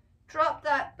right, drop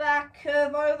that back,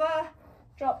 curve over,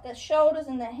 drop the shoulders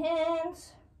and the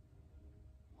hands,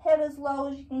 head as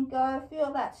low as you can go,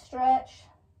 feel that stretch.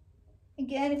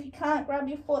 Again, if you can't grab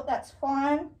your foot, that's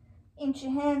fine. Inch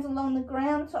your hands along the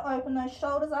ground to open those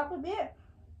shoulders up a bit.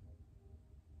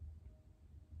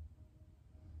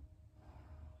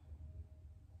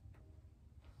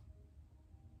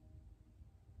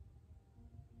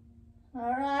 All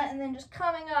right, and then just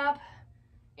coming up,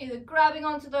 either grabbing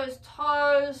onto those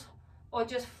toes or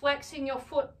just flexing your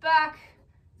foot back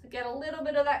to get a little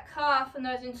bit of that calf and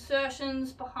those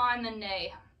insertions behind the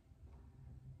knee.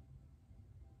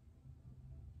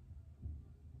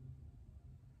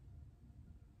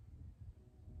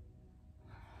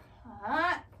 All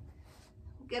right,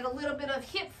 we'll get a little bit of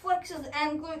hip flexors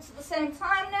and glutes at the same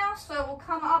time now. So we'll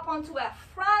come up onto our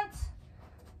front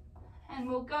and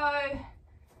we'll go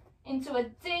into a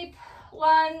deep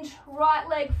lunge, right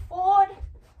leg forward.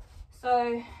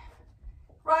 So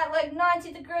right leg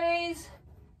 90 degrees.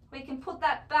 We can put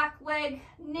that back leg,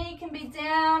 knee can be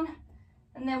down,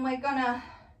 and then we're gonna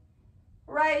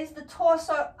raise the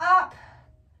torso up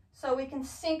so we can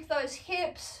sink those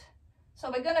hips.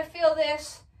 So we're gonna feel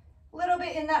this a little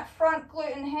bit in that front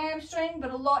glute and hamstring,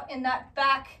 but a lot in that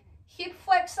back hip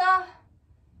flexor.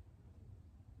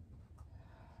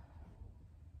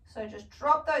 So just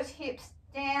drop those hips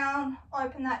down,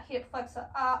 open that hip flexor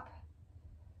up.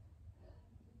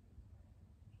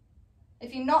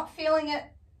 If you're not feeling it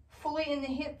fully in the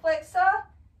hip flexor,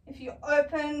 if you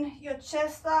open your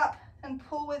chest up and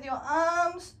pull with your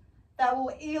arms, that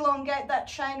will elongate that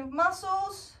chain of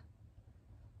muscles.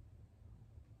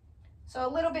 So a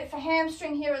little bit for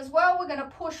hamstring here as well. We're going to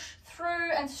push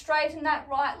through and straighten that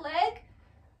right leg.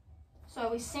 So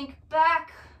we sink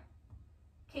back,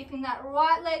 keeping that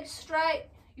right leg straight.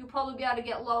 You'll probably be able to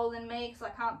get lower than me because I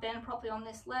can't bend properly on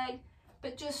this leg.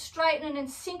 But just straighten and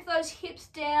sink those hips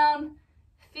down.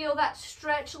 Feel that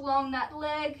stretch along that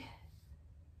leg.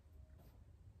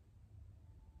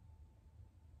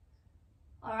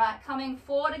 All right, coming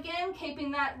forward again,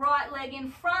 keeping that right leg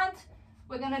in front.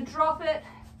 We're going to drop it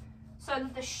so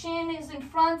that the shin is in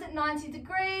front at 90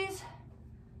 degrees.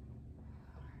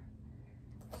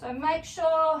 So make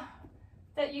sure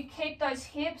that you keep those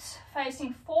hips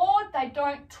facing forward, they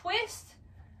don't twist,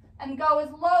 and go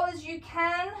as low as you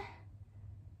can.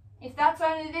 If that's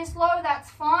only this low, that's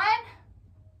fine,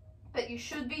 but you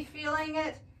should be feeling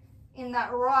it in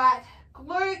that right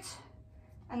glute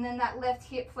and then that left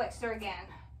hip flexor again.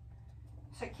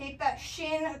 So keep that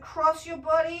shin across your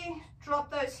body, drop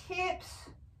those hips.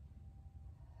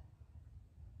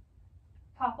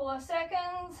 Couple of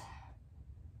seconds.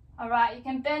 All right, you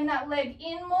can bend that leg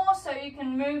in more so you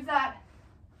can move that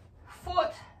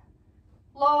foot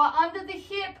lower under the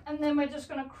hip, and then we're just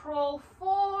going to crawl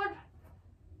forward,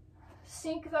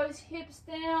 sink those hips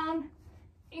down,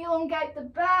 elongate the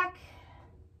back.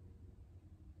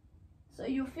 So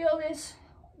you'll feel this,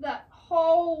 that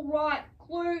whole right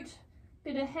glute,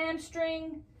 bit of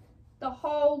hamstring, the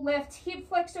whole left hip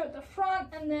flexor at the front,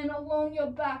 and then along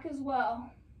your back as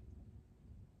well.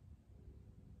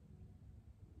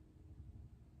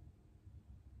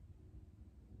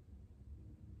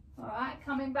 All right,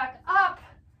 coming back up.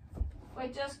 We're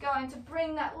just going to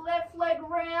bring that left leg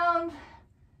round,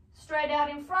 straight out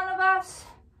in front of us,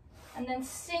 and then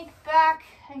sink back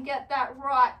and get that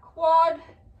right quad.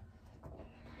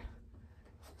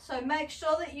 So make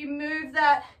sure that you move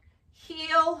that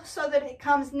heel so that it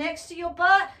comes next to your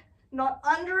butt, not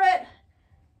under it,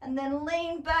 and then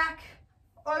lean back,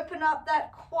 open up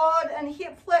that quad and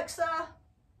hip flexor.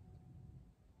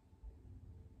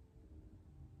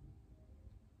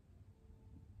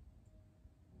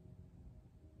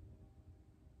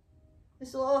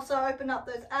 This will also open up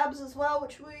those abs as well,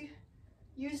 which we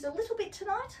used a little bit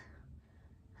tonight.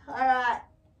 All right,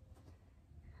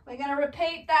 we're going to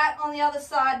repeat that on the other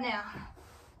side now.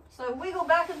 So wiggle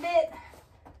back a bit,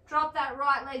 drop that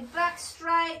right leg back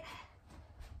straight.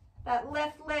 That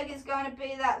left leg is going to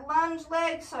be that lunge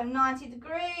leg, so 90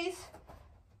 degrees.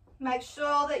 Make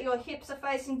sure that your hips are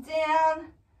facing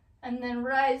down, and then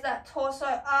raise that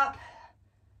torso up.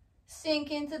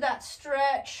 Sink into that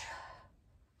stretch.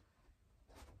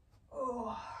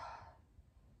 Oh,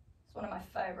 it's one of my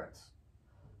favorites.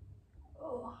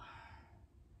 Oh.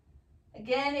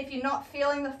 Again, if you're not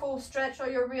feeling the full stretch or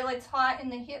you're really tight in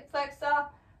the hip flexor,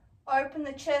 open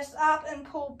the chest up and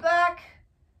pull back.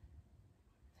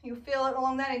 You'll feel it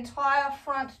along that entire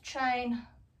front chain.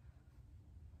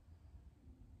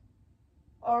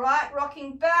 All right,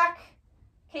 rocking back,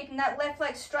 keeping that left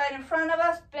leg straight in front of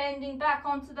us, bending back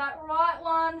onto that right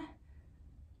one.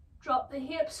 Drop the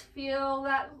hips, feel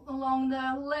that along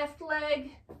the left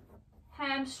leg,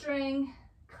 hamstring,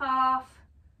 calf.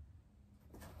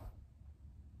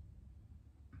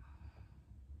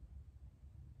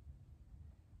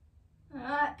 All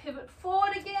right, pivot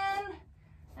forward again.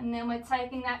 And then we're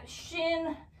taking that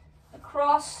shin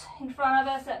across in front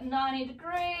of us at 90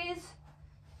 degrees.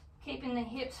 Keeping the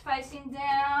hips facing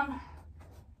down.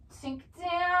 Sink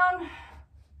down.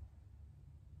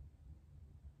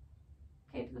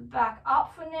 Keep the back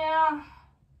up for now.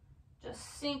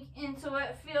 Just sink into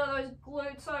it. Feel those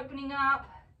glutes opening up.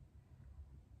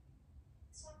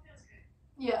 This one feels good.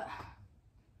 Yeah.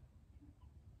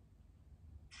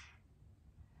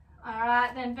 All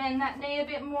right, then bend that knee a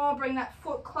bit more. Bring that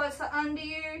foot closer under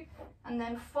you. And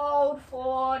then fold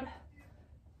forward.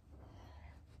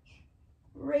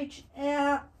 Reach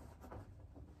out.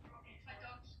 My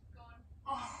dog's gone.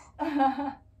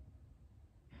 Oh.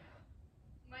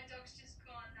 My dog's just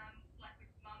gone, like with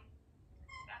mum,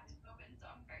 back to Melbourne, so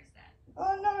I'm very sad.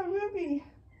 Oh no, Ruby.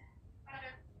 I had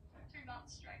her 2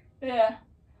 months straight. Yeah.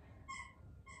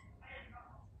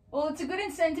 Well, it's a good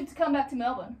incentive to come back to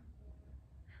Melbourne.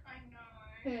 I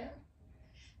know. Yeah.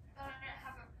 But I don't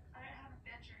have a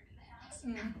bedroom in the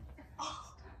house.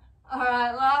 All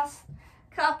right, last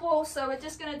couple. So we're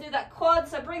just going to do that quad.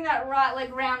 So bring that right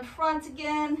leg round front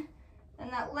again.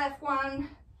 And that left one,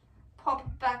 pop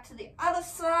it back to the other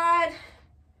side.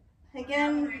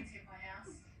 Again,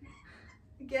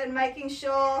 making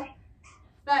sure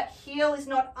that heel is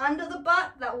not under the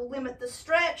butt. That will limit the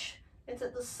stretch. It's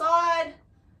at the side.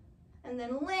 And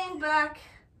then lean back.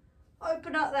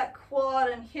 Open up that quad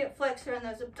and hip flexor and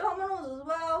those abdominals as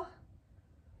well.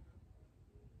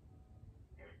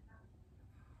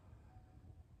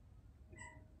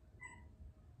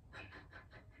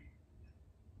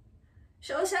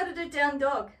 Show us how to do down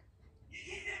dog.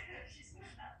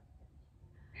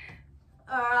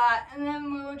 Alright, and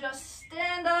then we'll just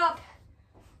stand up.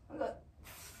 We've got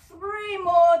 3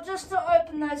 more just to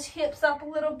open those hips up a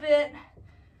little bit.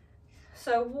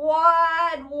 So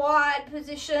wide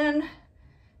position.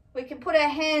 We can put our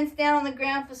hands down on the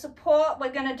ground for support.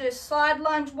 We're going to do side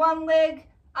lunge, one leg,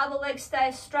 other leg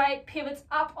stays straight, pivots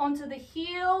up onto the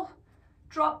heel,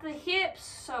 drop the hips.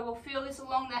 So we'll feel this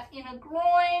along that inner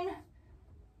groin.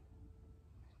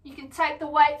 You can take the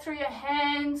weight through your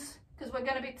hands because we're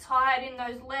going to be tired in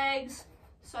those legs.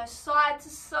 So side to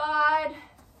side,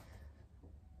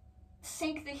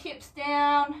 sink the hips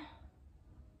down.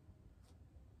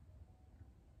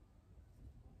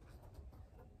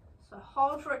 So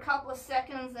hold for a couple of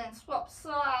seconds, then swap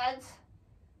sides.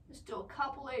 Just do a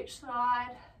couple each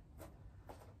side.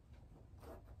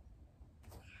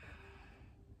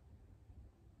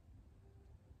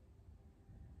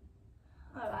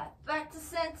 All right, back to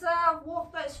center.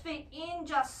 Walk those feet in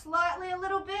just slightly a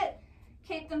little bit.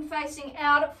 Keep them facing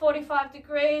out at 45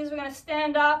 degrees. We're going to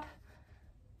stand up,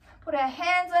 put our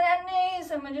hands on our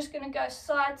knees, and we're just going to go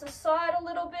side to side a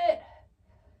little bit.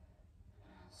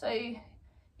 So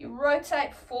you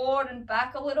rotate forward and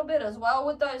back a little bit as well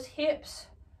with those hips.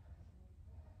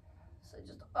 So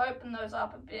just open those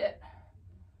up a bit.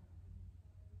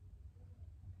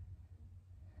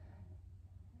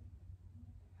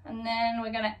 And then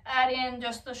we're gonna add in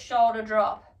just the shoulder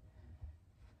drop.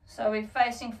 So we're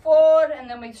facing forward and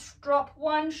then we drop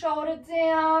one shoulder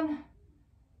down,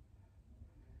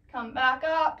 come back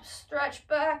up, stretch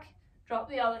back, drop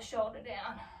the other shoulder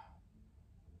down.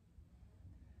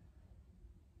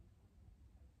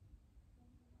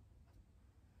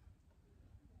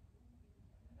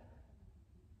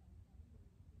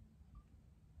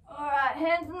 All right,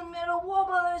 hands in the middle,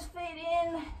 wobble those feet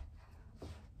in,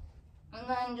 and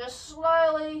then just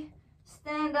slowly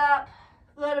stand up,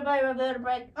 vertebrae by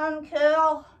vertebrae,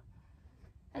 uncurl,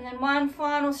 and then one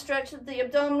final stretch of the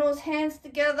abdominals, hands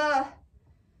together,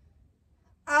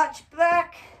 arch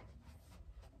back,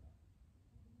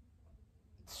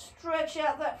 stretch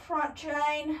out that front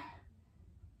chain,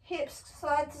 hips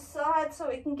side to side so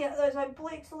we can get those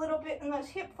obliques a little bit and those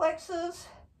hip flexors.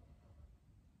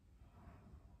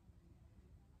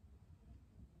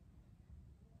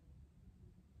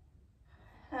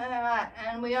 Alright,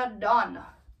 and we are done.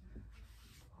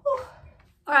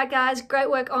 Alright guys,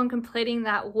 great work on completing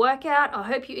that workout. I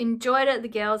hope you enjoyed it. The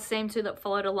girls seemed to that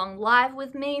followed along live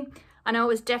with me. I know it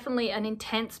was definitely an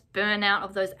intense burnout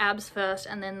of those abs first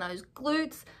and then those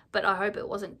glutes, but I hope it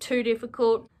wasn't too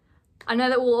difficult. I know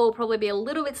that we'll all probably be a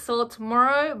little bit sore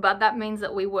tomorrow, but that means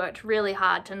that we worked really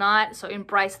hard tonight, so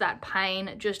embrace that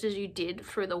pain just as you did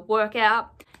through the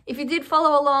workout. If you did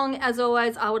follow along, as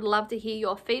always, I would love to hear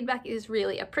your feedback. It is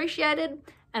really appreciated.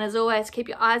 And as always, keep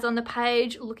your eyes on the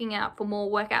page, looking out for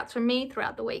more workouts from me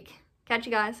throughout the week. Catch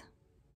you guys.